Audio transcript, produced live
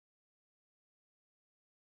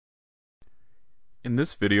In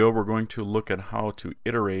this video, we're going to look at how to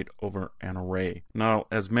iterate over an array. Now,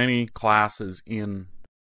 as many classes in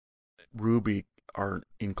Ruby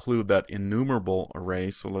include that enumerable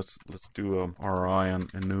array, so let's do a RI on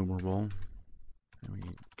enumerable. And we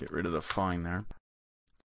get rid of the fine there.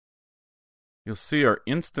 You'll see our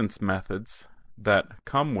instance methods that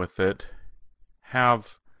come with it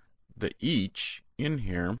have the each in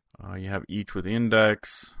here. You have each with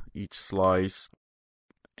index, each slice.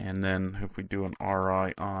 And then if we do an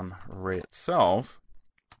RI on array itself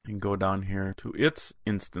and go down here to its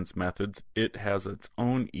instance methods, it has its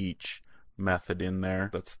own each method in there.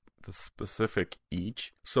 That's the specific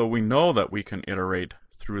each. So we know that we can iterate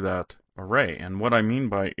through that array. And what I mean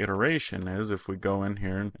by iteration is if we go in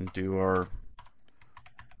here and do our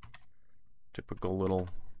typical little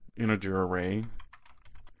integer array,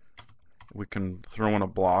 we can throw in a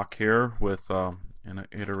block here with an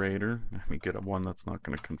iterator. Let me get one that's not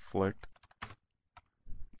going to conflict.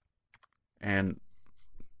 And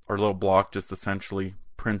our little block just essentially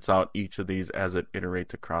prints out each of these as it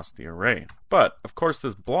iterates across the array. But of course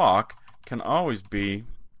this block can always be,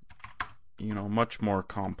 much more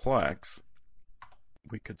complex.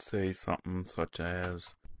 We could say something such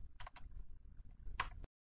as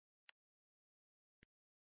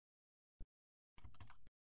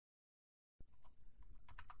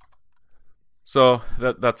so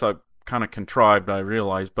that's a kind of contrived, I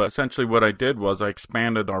realize, but essentially what I did was I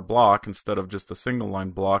expanded our block. Instead of just a single line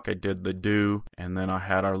block, I did the do, and then I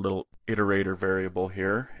had our little iterator variable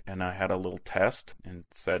here, and I had a little test and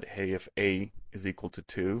said, hey, if a is equal to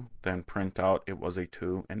 2, then print out it was a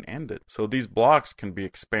 2 and end it. So these blocks can be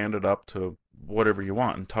expanded up to whatever you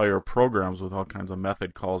want, entire programs with all kinds of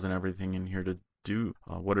method calls and everything in here to do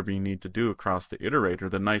whatever you need to do across the iterator.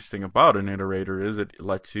 The nice thing about an iterator is it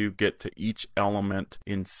lets you get to each element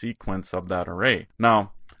in sequence of that array.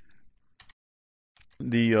 Now,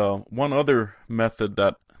 the one other method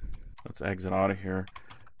that, let's exit out of here,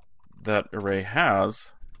 that array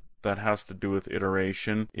has that has to do with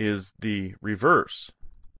iteration is the reverse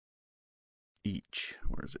each.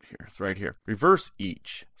 Where is it here? It's right here. Reverse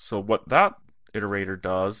each. So what that iterator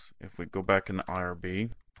does, if we go back in the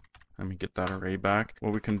IRB, let me get that array back.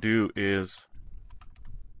 What we can do is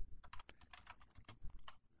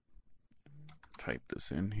type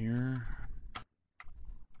this in here.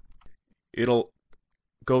 It'll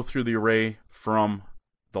go through the array from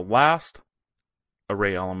the last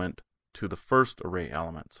array element to the first array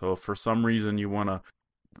element. So if for some reason you want to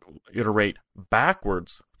iterate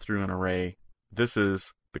backwards through an array, this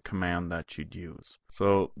is the command that you'd use.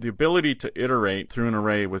 So the ability to iterate through an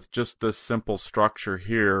array with just this simple structure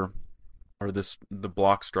here, or the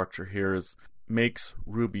block structure here, makes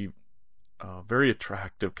Ruby very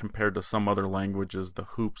attractive compared to some other languages. The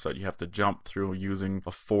hoops that you have to jump through using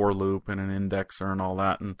a for loop and an indexer and all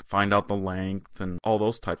that, and find out the length and all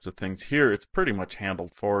those types of things. Here it's pretty much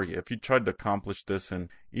handled for you. If you tried to accomplish this in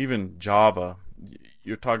even Java,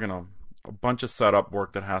 you're talking a bunch of setup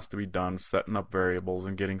work that has to be done, setting up variables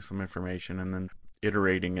and getting some information and then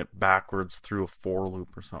iterating it backwards through a for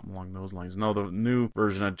loop or something along those lines. No, the new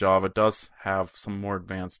version of Java does have some more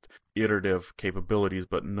advanced iterative capabilities,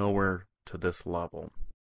 but nowhere to this level.